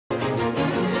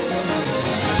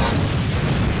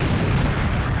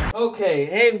Okay,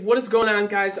 hey, what is going on,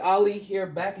 guys? Ali here,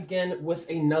 back again with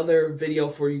another video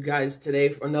for you guys today,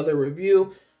 for another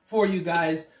review for you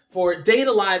guys for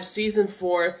Dēto Live Season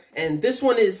 4, and this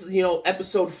one is,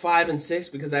 episode 5 and 6,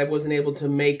 because I wasn't able to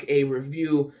make a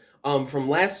review from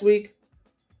last week,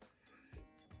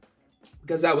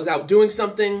 because I was out doing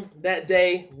something that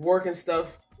day, work and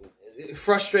stuff,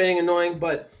 frustrating, annoying,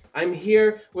 but I'm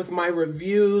here with my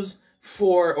reviews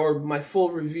or my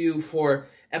full review for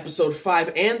episode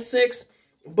 5 and 6,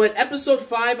 but episode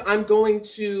 5, I'm going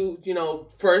to,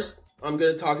 first, I'm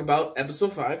going to talk about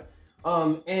episode 5,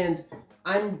 and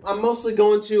I'm mostly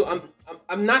going to,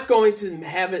 I'm not going to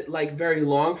have it, very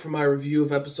long for my review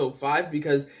of episode 5,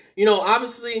 because,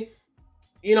 obviously,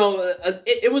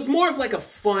 it was more of, a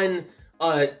fun,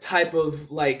 type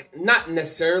of, not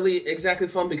necessarily exactly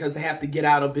fun, because they have to get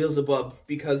out of Beelzebub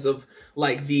because of,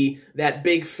 that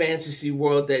big fantasy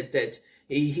world that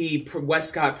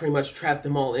Westcott pretty much trapped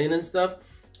them all in and stuff.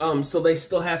 So they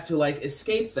still have to,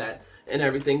 escape that and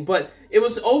everything. But it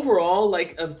was overall,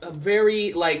 a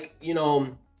very,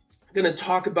 I'm gonna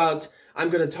talk about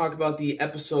the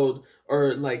episode,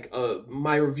 or,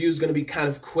 my review is gonna be kind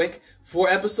of quick for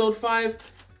episode 5.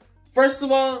 First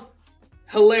of all,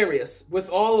 hilarious with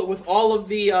all of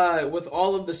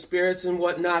the spirits and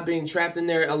whatnot being trapped in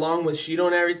there, along with Shido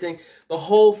and everything. The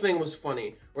whole thing was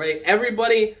funny, right?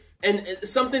 Everybody, and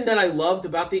something that I loved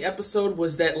about the episode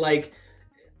was that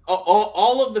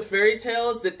all of the fairy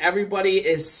tales that everybody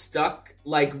is stuck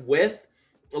with,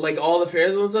 all the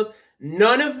fairy tales and stuff,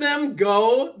 none of them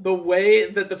go the way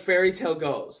that the fairy tale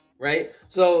goes, right?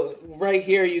 So right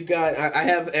here you got, I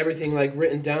have everything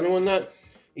written down and whatnot.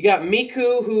 You got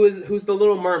Miku, who's the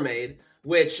little mermaid,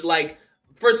 which,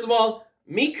 first of all,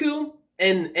 Miku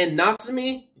and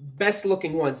Natsumi, best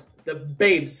looking ones. The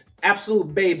babes,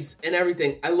 absolute babes and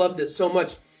everything. I loved it so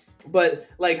much. But,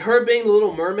 her being the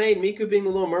little mermaid, Miku being the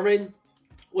little mermaid,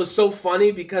 was so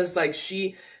funny because,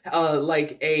 she,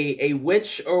 a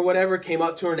witch or whatever came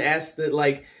up to her and asked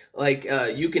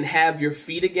that, you can have your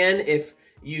feet again if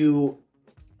you,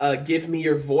 give me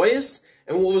your voice.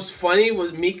 And what was funny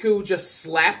was Miku just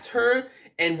slapped her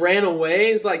and ran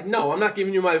away. It's no, I'm not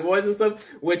giving you my voice and stuff,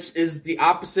 which is the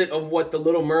opposite of what the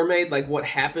Little Mermaid, what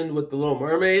happened with the Little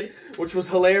Mermaid, which was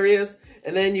hilarious.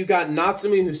 And then you got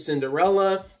Natsumi, who's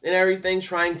Cinderella and everything,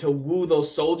 trying to woo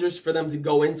those soldiers for them to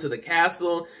go into the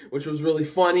castle, which was really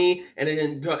funny. And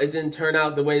it didn't turn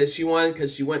out the way that she wanted,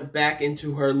 because she went back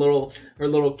into her little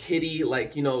kitty,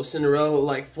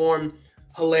 Cinderella form.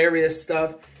 Hilarious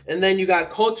stuff. And then you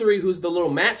got Kotori, who's the little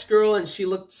match girl, and she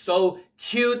looked so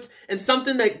cute. And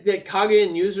something that Kage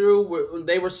and Yuzuru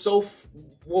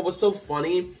what was so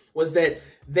funny was that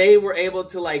they were able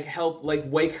to help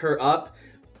wake her up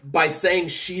by saying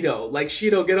Shido,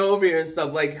 Shido, get over here and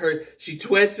stuff. She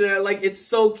twitched, and it's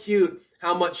so cute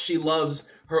how much she loves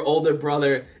her older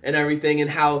brother and everything, and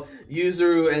how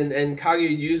Yuzuru and Kage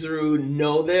and Yuzuru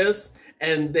know this.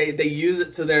 And they use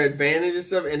it to their advantage and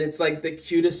stuff, and it's the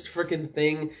cutest freaking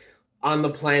thing on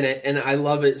the planet, and I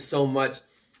love it so much.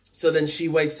 So then she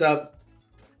wakes up,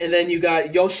 and then you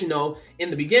got Yoshino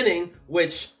in the beginning,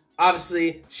 which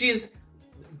obviously she's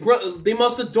the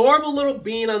most adorable little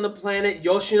being on the planet.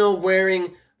 Yoshino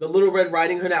wearing the Little Red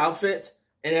Riding Hood outfit,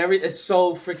 and it's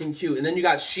so freaking cute. And then you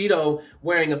got Shido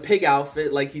wearing a pig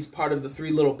outfit, he's part of the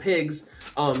Three Little Pigs,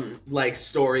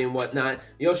 story and whatnot.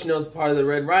 Yoshino's part of the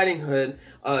Red Riding Hood.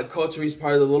 Kotori's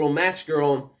part of the Little Match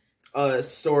Girl,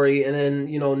 story. And then,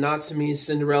 Natsumi,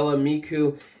 Cinderella,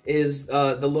 Miku is,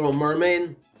 the Little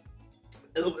Mermaid.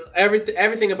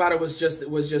 Everything about it was just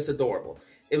adorable.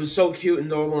 It was so cute and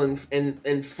adorable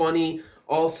and funny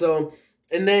also.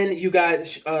 And then you got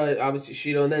obviously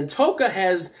Shido, and then Toka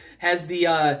has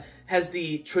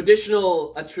the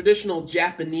traditional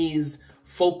Japanese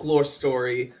folklore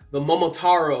story, the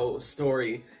Momotaro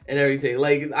story and everything.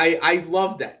 I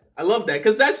love that. I love that,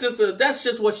 because that's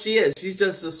just what she is. She's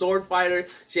just a sword fighter.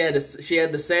 She had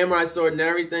the samurai sword and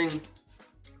everything.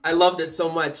 I loved it so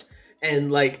much,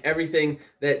 and everything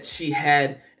that she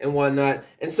had and whatnot.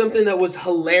 And something that was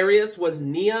hilarious was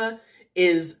Nia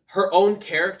is her own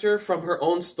character from her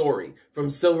own story, from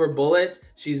Silver Bullet.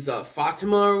 She's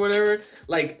Fatima or whatever.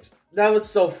 That was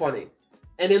so funny.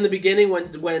 And in the beginning,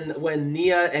 when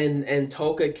Nia and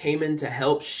Toka came in to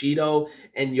help Shido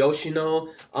and Yoshino,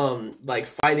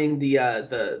 fighting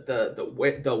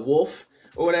the wolf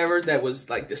or whatever that was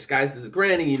disguised as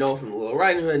Granny, from the Little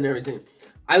Riding Hood and everything.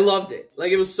 I loved it.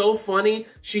 It was so funny.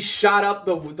 She shot up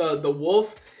the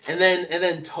wolf. And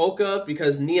then Toka,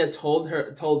 because Nia told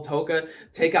Toka,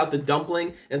 take out the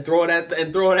dumpling and throw it at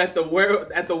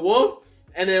the wolf,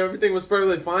 and then everything was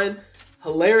perfectly fine.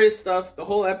 Hilarious stuff. The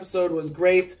whole episode was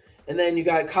great. And then you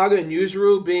got Kaga and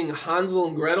Yuzuru being Hansel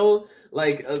and Gretel.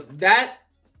 Like, that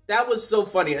was so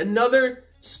funny. Another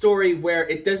story where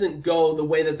it doesn't go the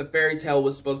way that the fairy tale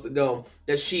was supposed to go.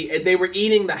 That they were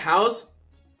eating the house,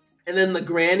 and then the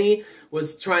granny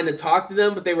was trying to talk to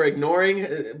them, but they were ignoring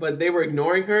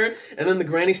her. And then the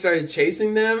granny started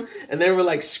chasing them, and they were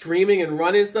like screaming and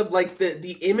running and stuff. Like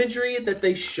the imagery that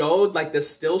they showed, like the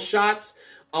still shots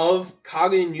of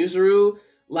Kaga and Yuzuru,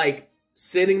 like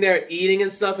sitting there eating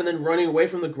and stuff, and then running away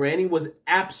from the granny, was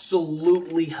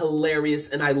absolutely hilarious,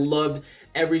 and I loved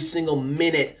every single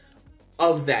minute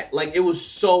of that. Like, it was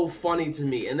so funny to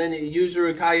me. And then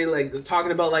Yuzuru Kage, like,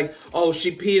 talking about, like, oh,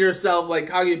 she peed herself, like,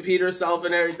 Kage peed herself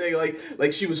and everything,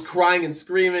 like she was crying and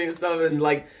screaming and stuff, and,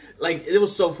 like, it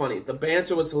was so funny. The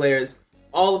banter was hilarious.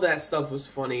 All of that stuff was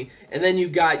funny. And then you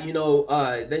got, you know,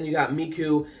 then you got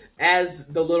Miku as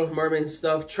the Little Mermaid and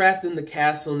stuff, trapped in the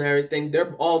castle and everything.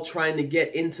 They're all trying to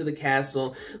get into the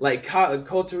castle. Like,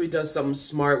 Kotori does something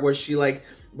smart where she, like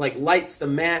lights the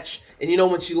match, and you know,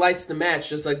 when she lights the match,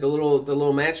 just like the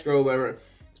little match girl or whatever,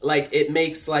 like it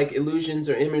makes like illusions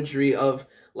or imagery of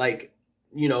like,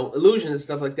 you know, illusions and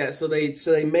stuff like that. So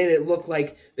they made it look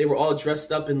like they were all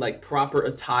dressed up in like proper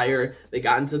attire. They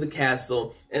got into the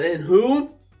castle, and then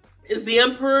who is the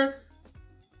emperor?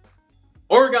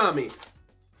 Origami.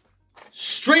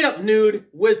 Straight up nude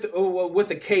with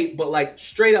a cape, but like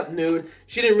straight up nude.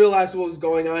 She didn't realize what was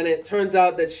going on. It turns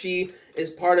out that she is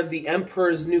part of the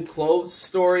Emperor's New Clothes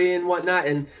story and whatnot,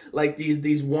 and like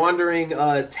these wandering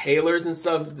tailors and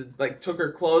stuff like took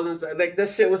her clothes and stuff. Like, that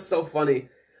shit was so funny.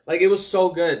 Like, it was so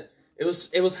good. It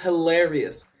was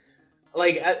hilarious.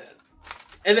 Like,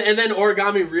 and then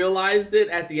Origami realized it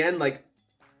at the end. Like,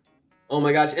 oh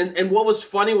my gosh. And what was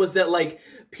funny was that like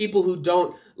people who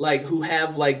don't like, who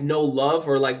have like no love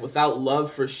or like without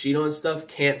love for Shido and stuff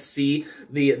can't see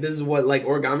this is what like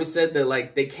Origami said, that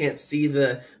like they can't see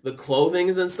the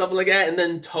clothings and stuff like that. And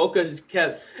then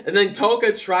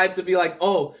Toka tried to be like,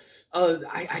 oh,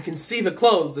 I can see the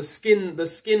clothes, the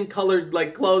skin colored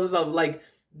like clothes and stuff. Like,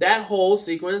 that whole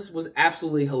sequence was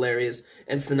absolutely hilarious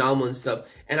and phenomenal and stuff.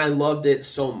 And I loved it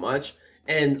so much.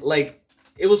 And like,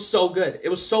 it was so good. It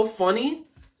was so funny,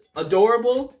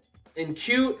 adorable, and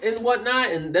cute and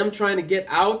whatnot, and them trying to get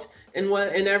out and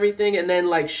everything. And then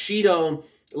like Shido,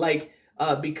 like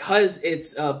because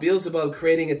it's Beelzebub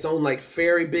creating its own like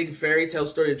big fairy tale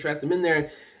story to trap them in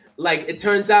there. Like, it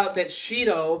turns out that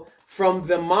Shido from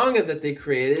the manga that they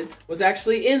created was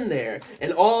actually in there,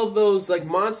 and all of those like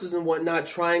monsters and whatnot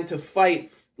trying to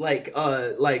fight, like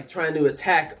trying to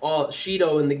attack all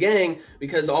Shido and the gang,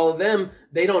 because all of them,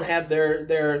 they don't have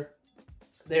their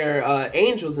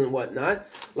angels and whatnot,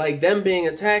 like them being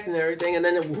attacked and everything. And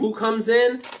then who comes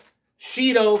in?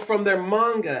 Shido from their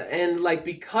manga. And like,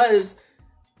 because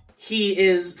he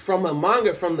is from a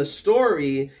manga, from the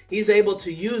story, he's able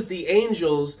to use the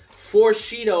angels for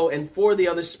Shido and for the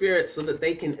other spirits so that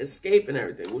they can escape and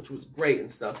everything, which was great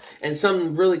and stuff. And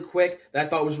something really quick that I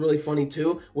thought was really funny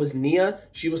too was Nia.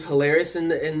 She was hilarious in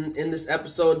this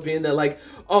episode, being that like,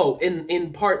 oh,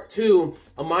 in part 2,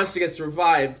 a monster gets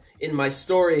revived in my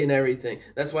story and everything.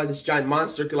 That's why this giant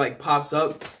monster like pops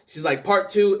up. She's like, part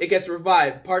 2, it gets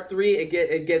revived. Part 3,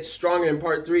 it gets stronger in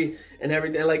part 3 and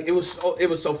everything. Like, it was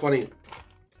so funny.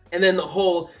 And then the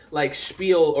whole like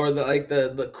spiel, or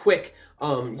the quick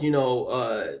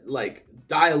like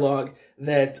dialogue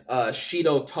that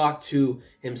Shido talked to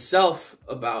himself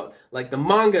about, like the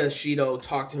manga Shido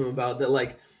talked to him about, that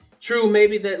like, true,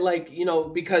 maybe that like, you know,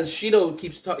 because Shido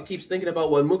keeps thinking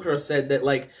about what Mukuro said, that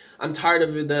like, I'm tired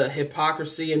of the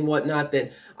hypocrisy and whatnot,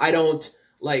 that I don't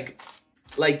like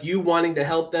you wanting to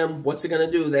help them, what's it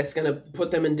gonna do? That's gonna put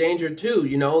them in danger too,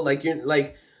 you know, like you're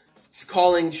like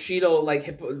calling Shido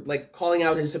like calling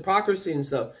out his hypocrisy and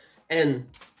stuff. And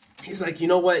he's like, you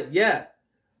know what? Yeah,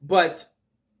 but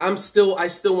I still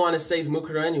want to save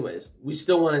Mukuro anyways. We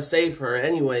still want to save her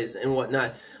anyways and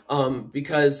whatnot.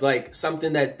 Because like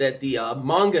something that the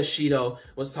manga Shido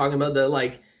was talking about, that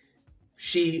like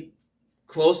she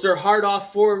closed her heart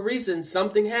off for a reason.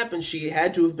 Something happened. She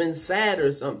had to have been sad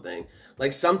or something.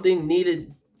 Like, something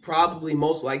needed, probably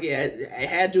most likely it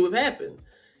had to have happened.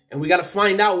 And we got to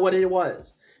find out what it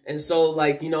was. And so,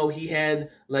 like, you know, he had,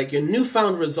 like, a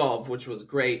newfound resolve, which was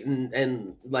great.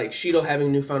 And like, Shido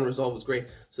having newfound resolve was great.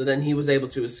 So then he was able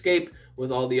to escape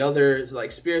with all the other,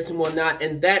 like, spirits and whatnot.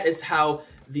 And that is how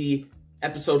the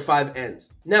episode 5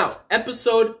 ends. Now,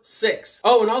 episode 6.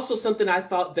 Oh, and also something I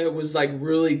thought that was, like,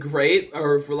 really great,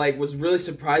 or, like, was really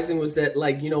surprising, was that,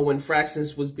 like, you know, when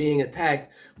Fraxinus was being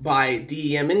attacked by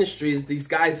DEM Industries, these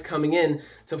guys coming in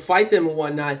to fight them and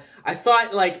whatnot, I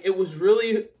thought, like, it was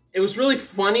really it was really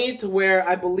funny to where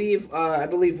I believe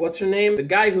what's her name? The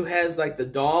guy who has like the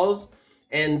dolls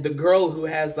and the girl who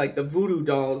has like the voodoo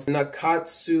dolls,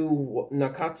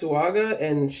 Nakatsuaga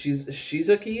and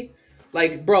Shizuki.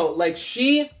 Like, bro, like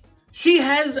she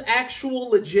has actual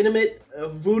legitimate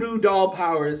voodoo doll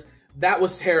powers. That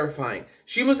was terrifying.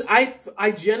 She was,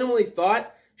 I genuinely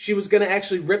thought she was gonna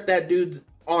actually rip that dude's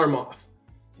arm off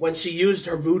when she used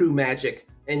her voodoo magic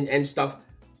and stuff.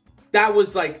 That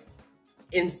was like,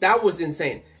 that was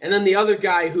insane. And then the other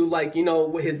guy who, like, you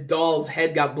know, his doll's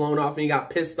head got blown off and he got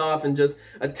pissed off and just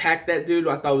attacked that dude,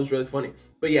 I thought was really funny.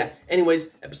 But yeah, anyways,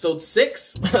 episode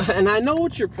 6. And I know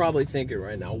what you're probably thinking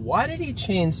right now. Why did he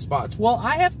change spots? Well,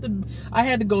 I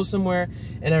had to go somewhere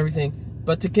and everything.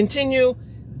 But to continue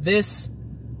this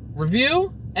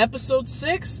review, episode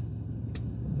 6,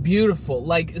 beautiful.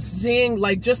 Like, seeing,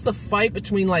 like, just the fight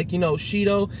between, like, you know,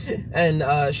 Shido and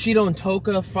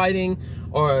Toka fighting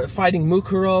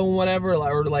Mukuro and whatever,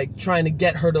 or like trying to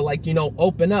get her to, like, you know,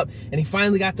 open up, and he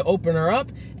finally got to open her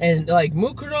up, and like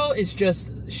Mukuro is just,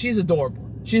 she's adorable.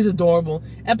 She's adorable.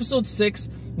 Episode 6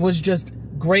 was just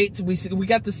great. We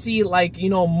got to see, like, you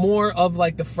know, more of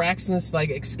like the Fraxness, like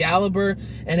Excalibur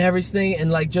and everything,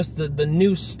 and like just the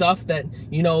new stuff that,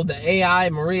 you know, the AI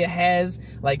Maria has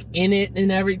like in it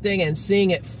and everything, and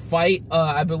seeing it fight,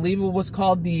 I believe it was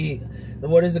called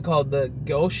what is it called? The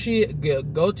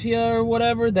Gotia or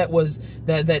whatever,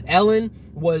 that Ellen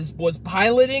was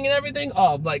piloting and everything.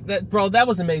 Oh, like that, bro, that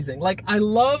was amazing. Like, I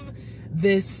love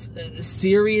this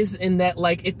series in that,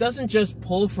 like, it doesn't just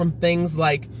pull from things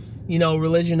like, you know,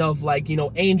 religion of, like, you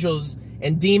know, angels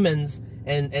and demons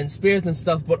and spirits and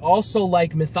stuff, but also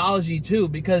like mythology too,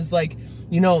 because, like,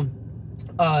 you know,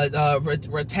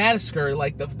 Ratatasker,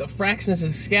 like the Fraxness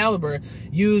Excalibur,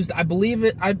 used, I believe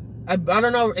it, I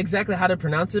don't know exactly how to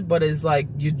pronounce it, but it's like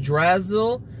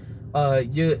Yggdrasil.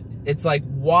 It's like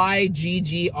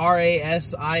Yggdrasil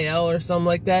or something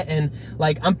like that. And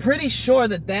like, I'm pretty sure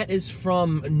that is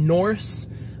from Norse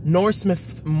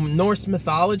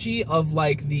mythology of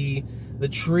like the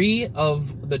tree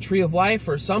of life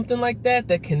or something like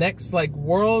that connects like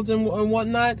worlds and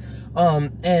whatnot.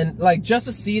 And like, just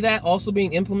to see that also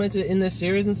being implemented in this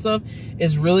series and stuff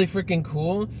is really freaking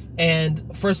cool.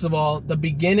 And first of all, the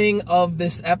beginning of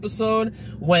this episode,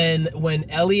 when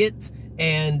Elliot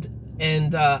and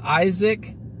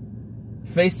Isaac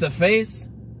face to face,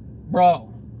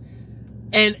 bro,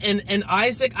 and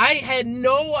Isaac, I had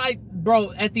no idea,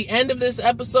 bro. At the end of this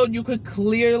episode, you could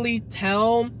clearly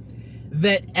tell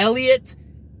that Elliot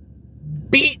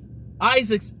beat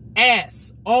Isaac's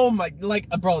ass. Oh my, like,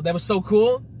 bro, that was so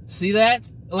cool. See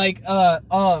that? Like,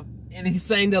 and he's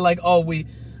saying that, like, oh, we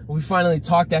finally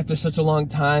talked after such a long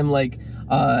time. Like,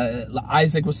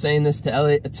 Isaac was saying this to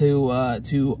Elliot,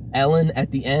 to Ellen at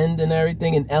the end and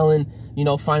everything, and Ellen, you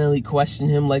know, finally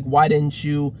questioned him, like, why didn't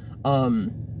you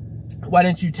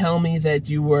tell me that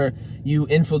you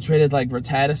infiltrated like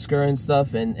Ratatasker and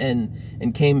stuff,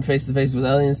 and came face to face with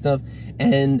Elliot and stuff,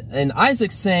 and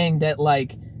Isaac's saying that,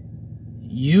 like,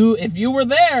 if you were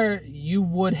there, you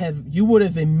would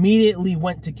have immediately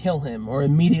went to kill him, or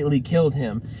immediately killed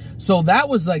him. So that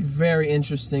was like very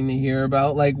interesting to hear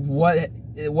about, like,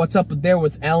 what's up there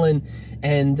with Ellen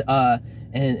and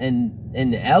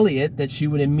Elliot, that she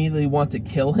would immediately want to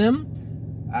kill him.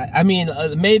 I mean,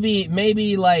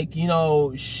 maybe like, you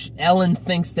know, Ellen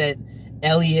thinks that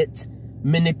Elliot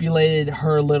manipulated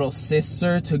her little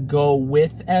sister to go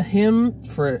with him,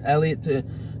 for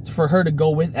her to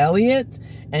go with Elliot,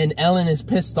 and Ellen is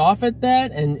pissed off at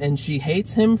that, and she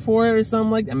hates him for it or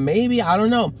something like that. Maybe, I don't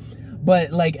know.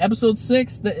 But like, episode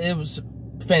 6, it was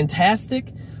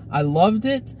fantastic. I loved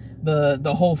it.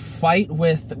 The whole fight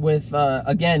with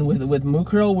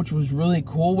Mukuro, which was really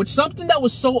cool. Which, something that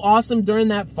was so awesome during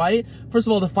that fight. First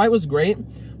of all, the fight was great,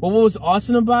 but what was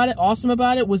awesome about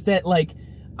it was that, like,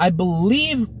 I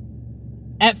believe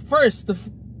at first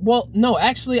well, no,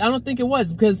 actually, I don't think it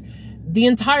was, because the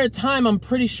entire time I'm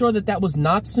pretty sure that was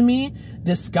Natsumi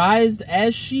disguised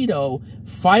as Shido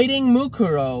fighting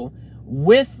Mukuro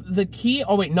with the key.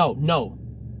 Oh wait, no,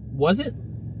 was it?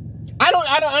 I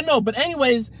don't know. But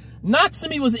anyways,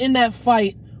 Natsumi was in that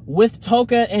fight with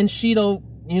Toka and Shido,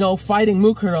 you know, fighting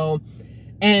Mukuro,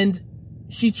 and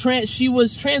she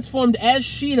was transformed as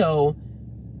Shido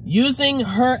using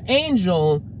her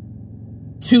angel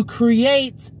to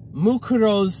create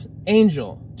Mukuro's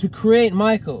angel, to create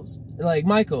Michael.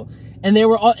 And they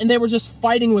were just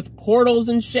fighting with portals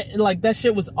and shit, and like, that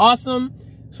shit was awesome.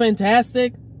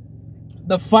 Fantastic.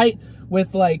 The fight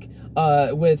with like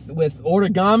with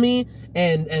Origami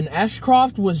and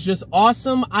Ashcroft was just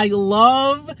awesome. I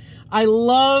love I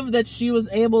love that she was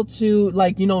able to,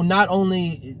 like, you know, not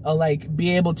only like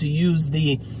be able to use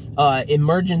the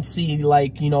emergency,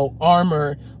 like, you know,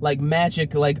 armor, like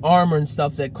magic, like armor and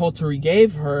stuff that Kotori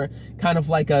gave her, kind of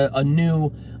like a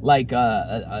new, like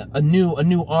a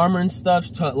new armor and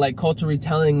stuff, to like Kotori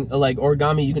telling like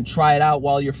Origami you can try it out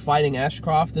while you're fighting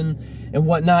Ashcroft and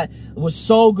whatnot. It was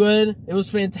so good. It was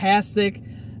fantastic.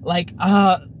 Like,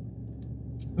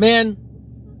 man,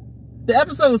 the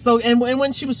episode was so, and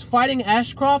when she was fighting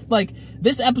Ashcroft, like,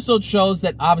 this episode shows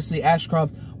that obviously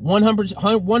Ashcroft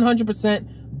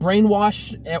 100%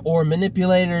 brainwashed or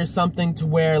manipulated or something, to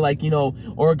where, like, you know,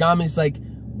 Origami's like,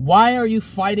 why are you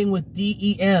fighting with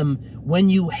DEM when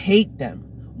you hate them?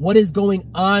 What is going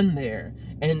on there?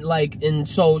 And like, and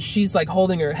so she's like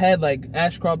holding her head, like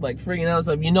Ashcroft, like freaking out,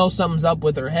 so you know something's up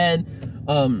with her head.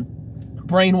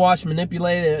 Brainwashed,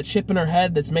 manipulated, a chip in her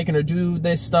head that's making her do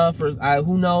this stuff, or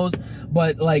who knows.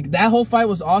 But like, that whole fight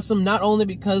was awesome, not only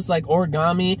because like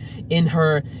Origami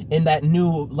in that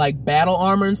new like battle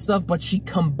armor and stuff, but she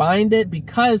combined it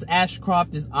because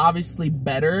Ashcroft is obviously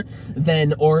better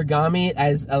than Origami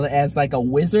as like a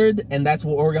wizard, and that's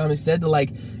what Origami said,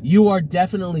 like, you are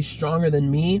definitely stronger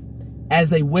than me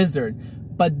as a wizard.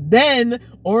 But then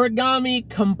Origami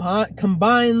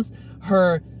combines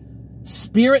her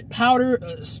spirit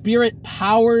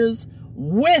powers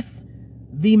with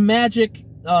the magic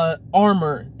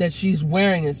armor that she's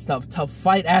wearing and stuff to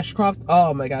fight Ashcroft.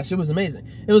 Oh my gosh, it was amazing.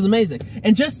 It was amazing.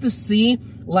 And just to see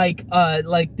like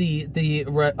the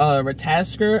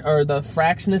Ratasker or the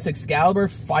Fraxinus Excalibur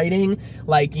fighting,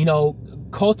 like, you know,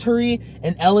 Kotori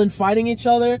and Ellen fighting each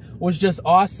other was just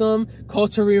awesome.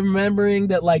 Kotori remembering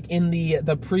that, like, in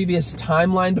the previous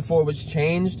timeline before it was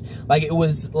changed, like, it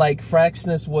was like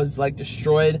Fraxinus was like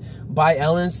destroyed by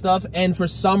Ellen and stuff, and for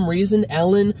some reason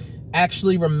Ellen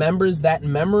actually remembers that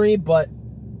memory, but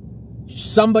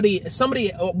somebody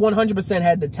 100%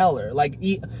 had to tell her, like,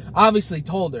 he obviously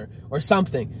told her or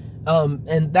something.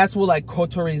 And that's what like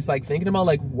Kotori's like thinking about,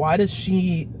 like, why does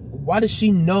she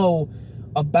know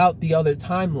about the other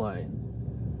timeline?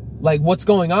 Like, what's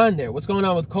going on there? What's going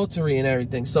on with Kotori and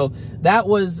everything? So that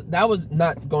was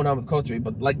not going on with Kotori,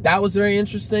 but like, that was very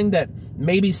interesting, that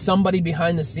maybe somebody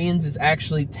behind the scenes is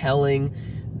actually telling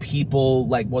people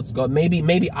like what's going.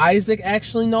 Maybe Isaac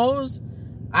actually knows.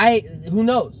 Who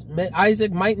knows?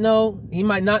 Isaac might know, he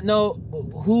might not know.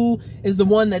 Who is the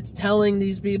one that's telling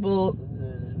these people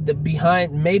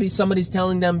behind? Maybe somebody's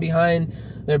telling them behind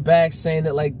their backs, saying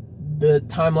that like the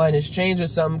timeline has changed or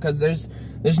something, because there's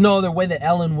no other way that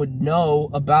Ellen would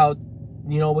know about,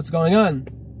 you know, what's going on.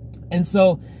 And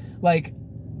so, like,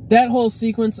 that whole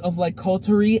sequence of like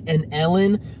Kotori and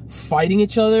Ellen fighting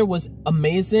each other was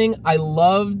amazing. I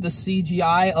loved the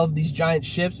CGI of these giant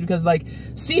ships, because like,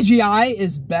 CGI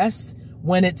is best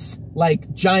when it's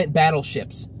like giant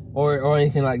battleships or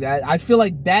anything like that. I feel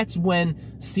like that's when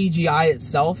CGI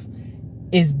itself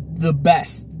is the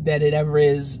best that it ever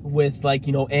is with, like,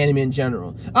 you know, anime in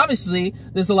general. Obviously,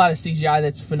 there's a lot of CGI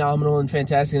that's phenomenal and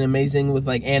fantastic and amazing with,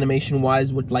 like,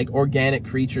 animation-wise, with, like, organic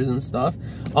creatures and stuff.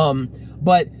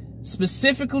 But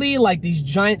specifically, like, these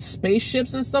giant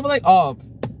spaceships and stuff, like, oh,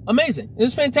 amazing. It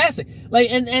was fantastic.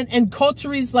 Like, and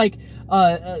Kotori's, like,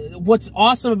 what's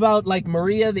awesome about, like,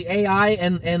 Maria, the AI,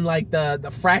 and like,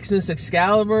 the Fraxinus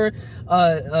Excalibur,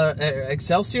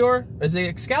 Excelsior? Is it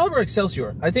Excalibur or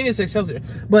Excelsior? I think it's Excelsior.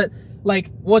 But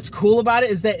like, what's cool about it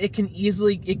is that it can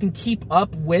keep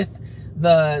up with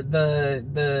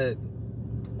the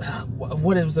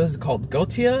what is it called,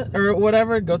 Gotia or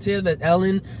whatever, Gotia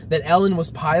that Ellen was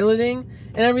piloting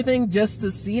and everything. Just to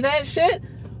see that shit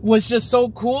was just so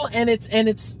cool. And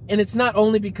it's not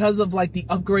only because of like the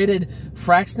upgraded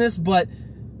Fraxinus, but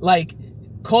like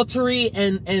Kotori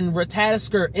and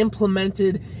Ratasker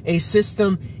implemented a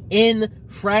system in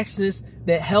Fraxinus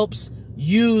that helps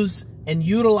use and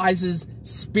utilizes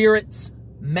spirits,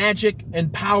 magic,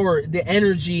 and power, the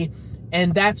energy.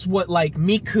 And that's what like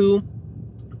Miku,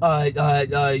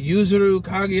 Yuzuru,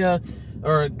 Kaguya,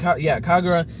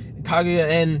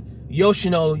 and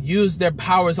Yoshino use their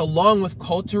powers along with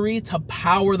Kotori to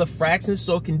power the Fraxinus,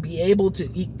 so it can be able to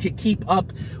keep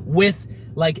up with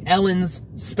like Ellen's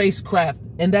spacecraft.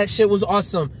 And that shit was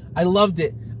awesome. I loved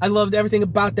it. I loved everything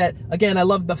about that. Again, I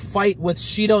loved the fight with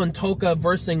Shido and Toka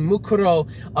versus Mukuro,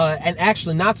 and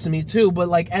actually Natsumi too. But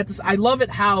like, I love it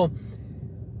how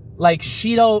like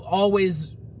Shido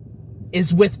always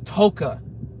is with Toka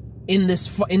in these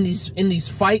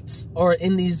fights, or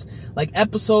in these like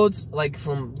episodes, like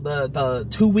from the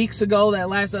 2 weeks ago, that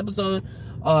last episode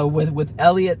with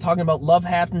Elliot talking about love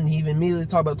happening. He even immediately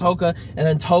talked about Toka, and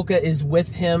then Toka is with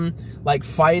him like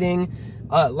fighting.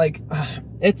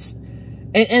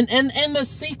 And the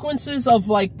sequences of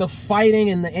like the fighting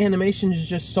and the animation is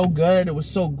just so good. It was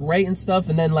so great and stuff.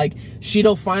 And then like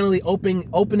Shido finally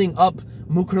opening up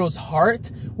Mukuro's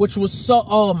heart, which was so,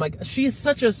 oh my god, she is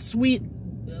such a sweet,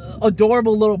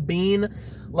 adorable little bean.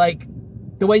 Like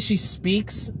the way she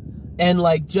speaks and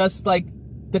like just like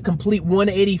the complete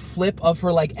 180 flip of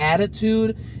her like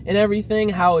attitude and everything,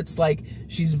 how it's like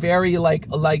she's very like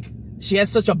she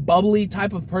has such a bubbly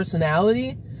type of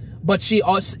personality, but she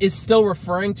also is still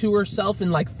referring to herself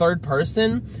in like third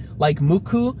person, like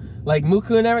Muku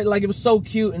and everything. Like it was so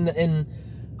cute, and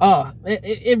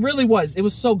it really was. It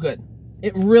was so good.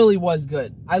 It really was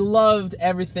good. I loved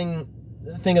everything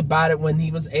about it when he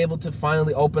was able to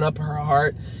finally open up her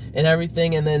heart and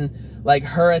everything, and then like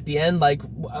her at the end, like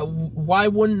why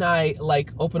wouldn't I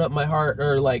like open up my heart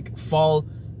or like fall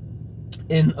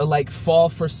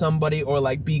for somebody, or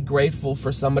like be grateful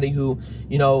for somebody who,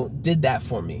 you know, did that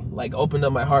for me, like opened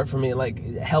up my heart for me,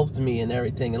 like helped me and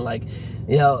everything. And like,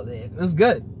 you know, it was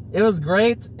good. It was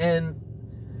great. And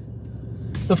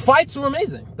the fights were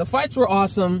amazing. The fights were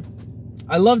awesome.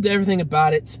 I loved everything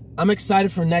about it. I'm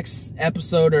excited for next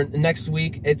episode or next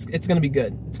week. It's gonna be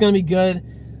good. It's gonna be good.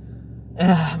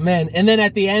 Man. And then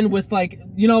at the end with like,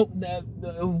 you know,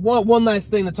 one nice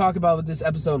thing to talk about with this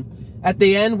episode. At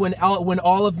the end, when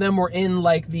all of them were in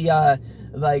like the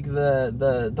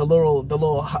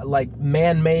little like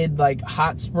man-made like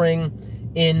hot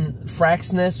spring in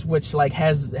Fraxness, which like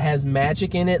has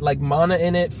magic in it, like mana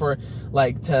in it for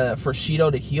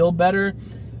Shido to heal better.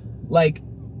 Like,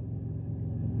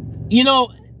 you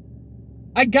know,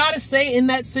 I gotta say, in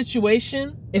that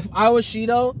situation, if I was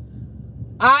Shido,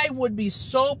 I would be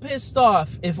so pissed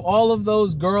off if all of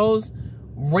those girls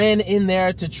ran in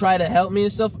there to try to help me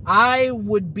and stuff. I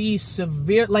would be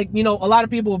severe. Like, you know, a lot of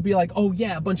people would be like, oh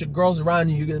yeah, a bunch of girls around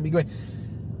you, you're gonna be great.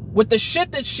 With the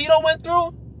shit that Shido went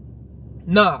through,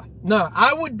 nah,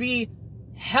 I would be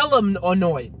hella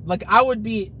annoyed. Like, I would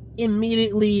be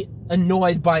immediately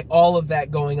annoyed by all of that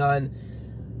going on.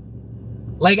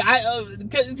 Like,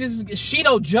 cause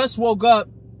Shido just woke up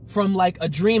from like a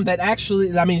dream that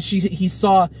actually, I mean, he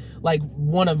saw like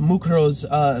one of Mukuro's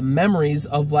memories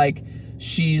of like,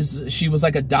 she was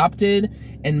like adopted,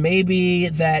 and maybe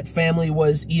that family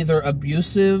was either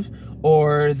abusive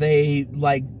or they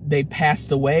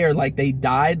passed away, or like they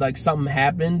died, like something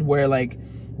happened where like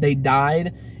they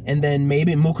died, and then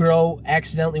maybe Mukuro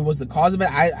accidentally was the cause of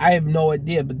it. I have no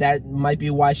idea, but that might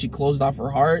be why she closed off her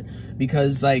heart,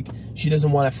 because like she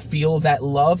doesn't want to feel that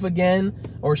love again,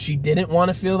 or she didn't want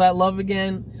to feel that love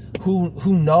again.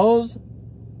 Who knows?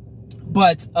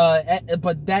 But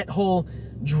that whole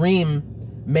dream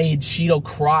made Shido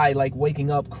cry, like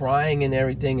waking up crying and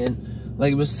everything, and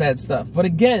like it was sad stuff. But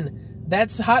again,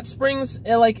 that's Hot Springs,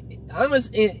 like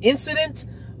almost an incident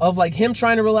of like him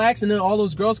trying to relax, and then all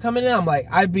those girls coming in.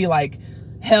 I'd be like,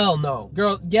 hell no,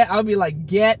 girl, I'd be like,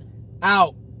 get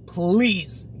out,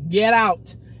 please, get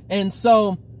out. And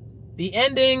so the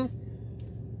ending,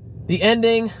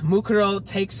 Mukuro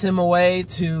takes him away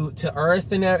to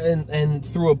Earth and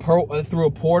through a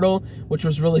portal, which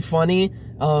was really funny,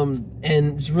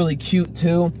 and it's really cute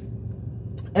too.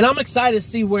 And I'm excited to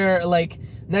see where like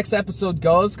next episode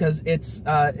goes, because it's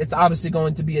obviously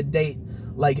going to be a date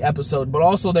like episode, but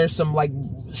also there's some like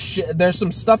there's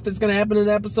some stuff that's gonna happen in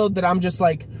the episode that I'm just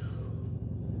like,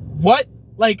 what?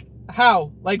 Like,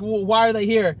 how? Like, why are they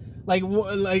here? Like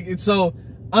so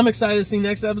I'm excited to see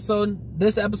next episode.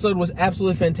 This episode was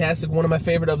absolutely fantastic. One of my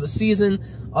favorite of the season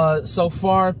so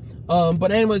far.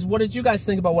 But anyways, what did you guys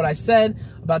think about what I said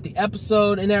about the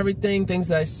episode and everything? Things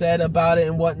that I said about it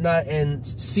and whatnot, and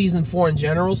season 4 in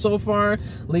general so far.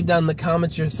 Leave down in the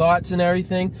comments your thoughts and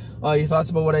everything. Your thoughts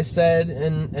about what I said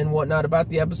and whatnot about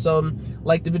the episode.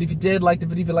 Like the video if you did. Like the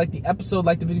video if you liked the episode.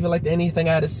 Like the video if you liked anything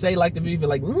I had to say. Like the video if you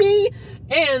like me.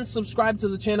 And subscribe to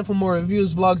the channel for more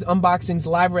reviews, vlogs, unboxings,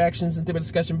 live reactions, and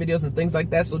discussion videos and things like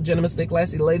that. So gentlemen, stay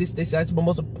classy. Ladies, stay sassy. But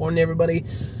most important, everybody,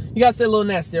 you guys stay a little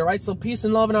nasty, alright? So peace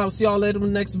and love, and I will see y'all later in the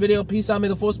next video. Peace out. May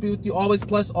the force be with you always.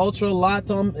 Plus, ultra lot.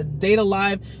 Dēto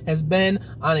Live has been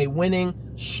on a winning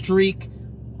streak.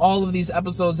 All of these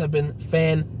episodes have been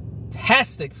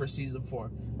fantastic for season 4.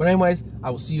 But anyways, I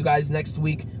will see you guys next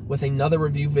week with another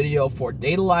review video for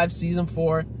Dēto Live season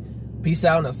 4. Peace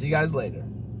out, and I'll see you guys later.